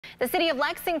The city of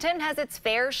Lexington has its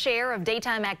fair share of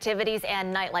daytime activities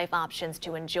and nightlife options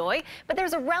to enjoy, but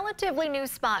there's a relatively new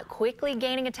spot quickly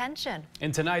gaining attention.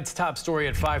 In tonight's top story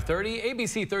at 5:30,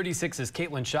 ABC 36's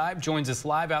Caitlin Shive joins us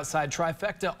live outside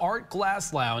Trifecta Art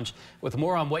Glass Lounge with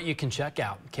more on what you can check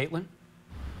out. Caitlin?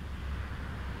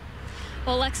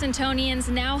 Well, Lexingtonians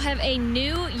now have a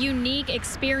new, unique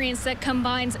experience that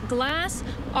combines glass,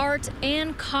 art,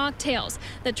 and cocktails.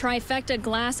 The Trifecta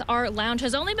Glass Art Lounge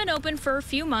has only been open for a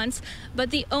few months,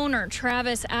 but the owner,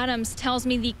 Travis Adams, tells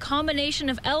me the combination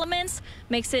of elements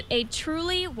makes it a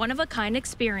truly one-of-a-kind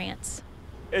experience.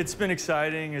 It's been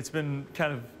exciting. It's been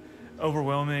kind of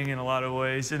overwhelming in a lot of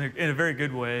ways, in a very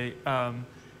good way.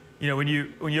 You know, when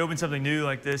you open something new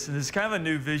like this, and it's kind of a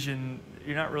new vision,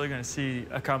 you're not really going to see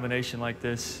a combination like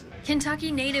this.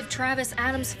 Kentucky native Travis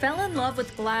Adams fell in love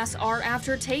with glass art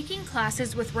after taking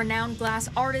classes with renowned glass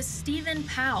artist Stephen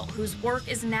Powell, whose work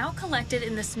is now collected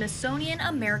in the Smithsonian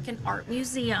American Art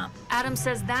Museum. Adams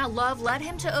says that love led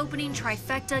him to opening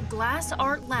Trifecta Glass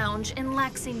Art Lounge in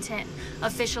Lexington,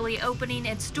 officially opening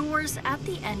its doors at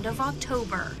the end of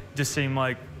October. Just seemed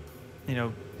like, you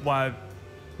know, why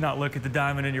not look at the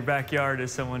diamond in your backyard,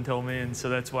 as someone told me, and so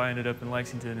that's why I ended up in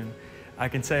Lexington. And I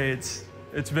can say it's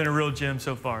been a real gem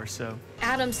so far. So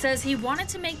Adams says he wanted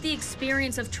to make the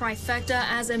experience of Trifecta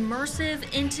as immersive,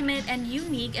 intimate, and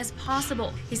unique as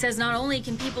possible. He says not only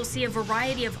can people see a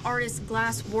variety of artists'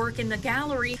 glass work in the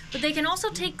gallery, but they can also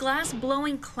take glass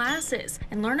blowing classes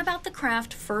and learn about the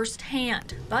craft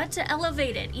firsthand. But to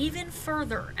elevate it even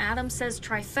further, Adams says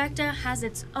Trifecta has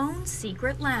its own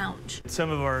secret lounge. some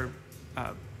of our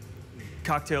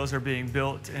cocktails are being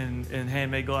built in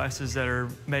handmade glasses that are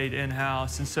made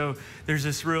in-house, and so there's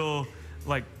this real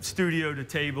like studio to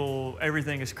table,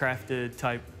 everything is crafted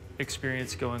type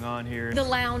experience going on here. The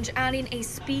lounge adding a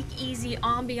speakeasy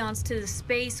ambiance to the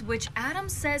space, which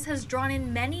Adams says has drawn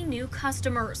in many new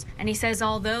customers. And he says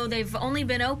although they've only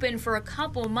been open for a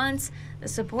couple months, the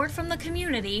support from the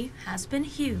community has been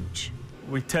huge.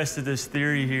 We tested this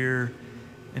theory here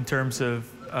in terms of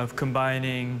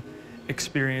combining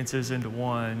experiences into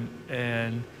one,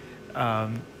 and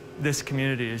this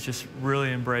community has just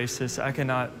really embraced this. I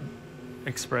cannot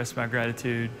express my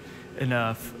gratitude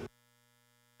enough.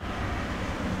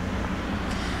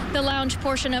 The lounge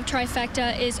portion of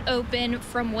Trifecta is open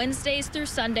from Wednesdays through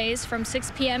Sundays from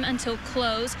 6 p.m. until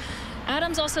close.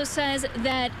 Adams also says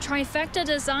that Trifecta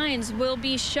designs will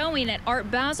be showing at Art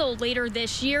Basel later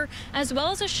this year, as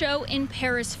well as a show in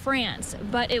Paris, France.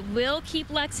 But it will keep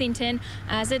Lexington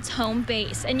as its home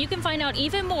base. And you can find out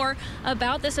even more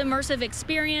about this immersive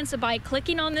experience by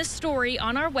clicking on this story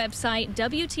on our website,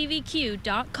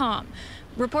 WTVQ.com.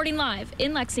 Reporting live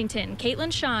in Lexington,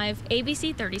 Caitlin Shive,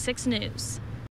 ABC 36 News.